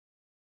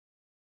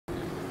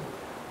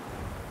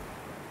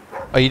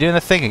Are you doing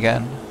the thing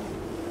again?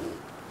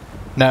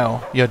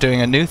 No, you're doing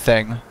a new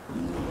thing.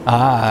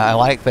 Ah, I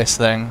like this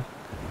thing.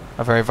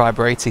 A very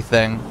vibratey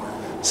thing.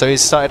 So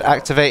he's started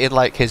activated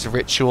like his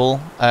ritual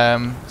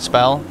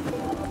spell.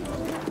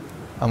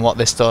 And what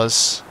this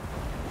does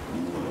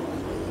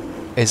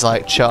is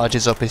like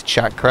charges up his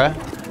chakra.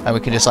 And we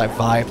can just like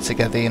vibe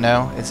together, you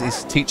know?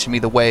 He's teaching me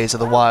the ways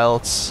of the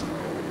wilds.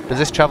 Does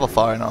this travel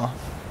far enough?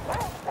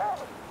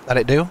 That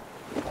it do?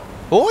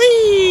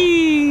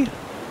 Whee!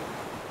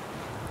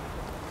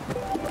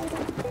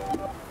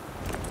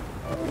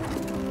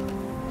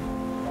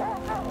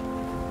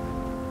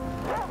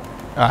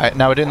 Alright,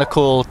 now we're doing the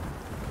cool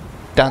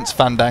dance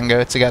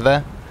fandango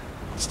together.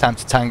 It's time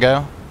to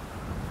tango.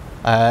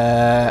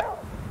 And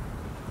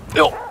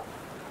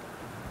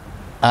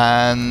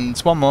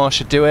one more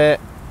should do it.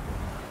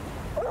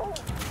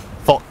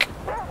 Fuck.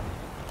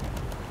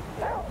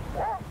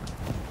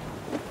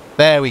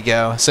 There we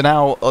go. So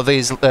now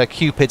these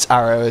Cupid's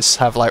arrows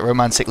have like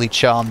romantically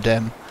charmed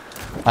him.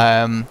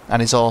 And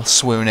he's all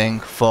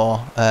swooning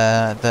for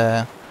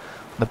the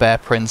bear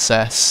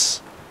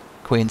princess,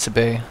 queen to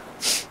be.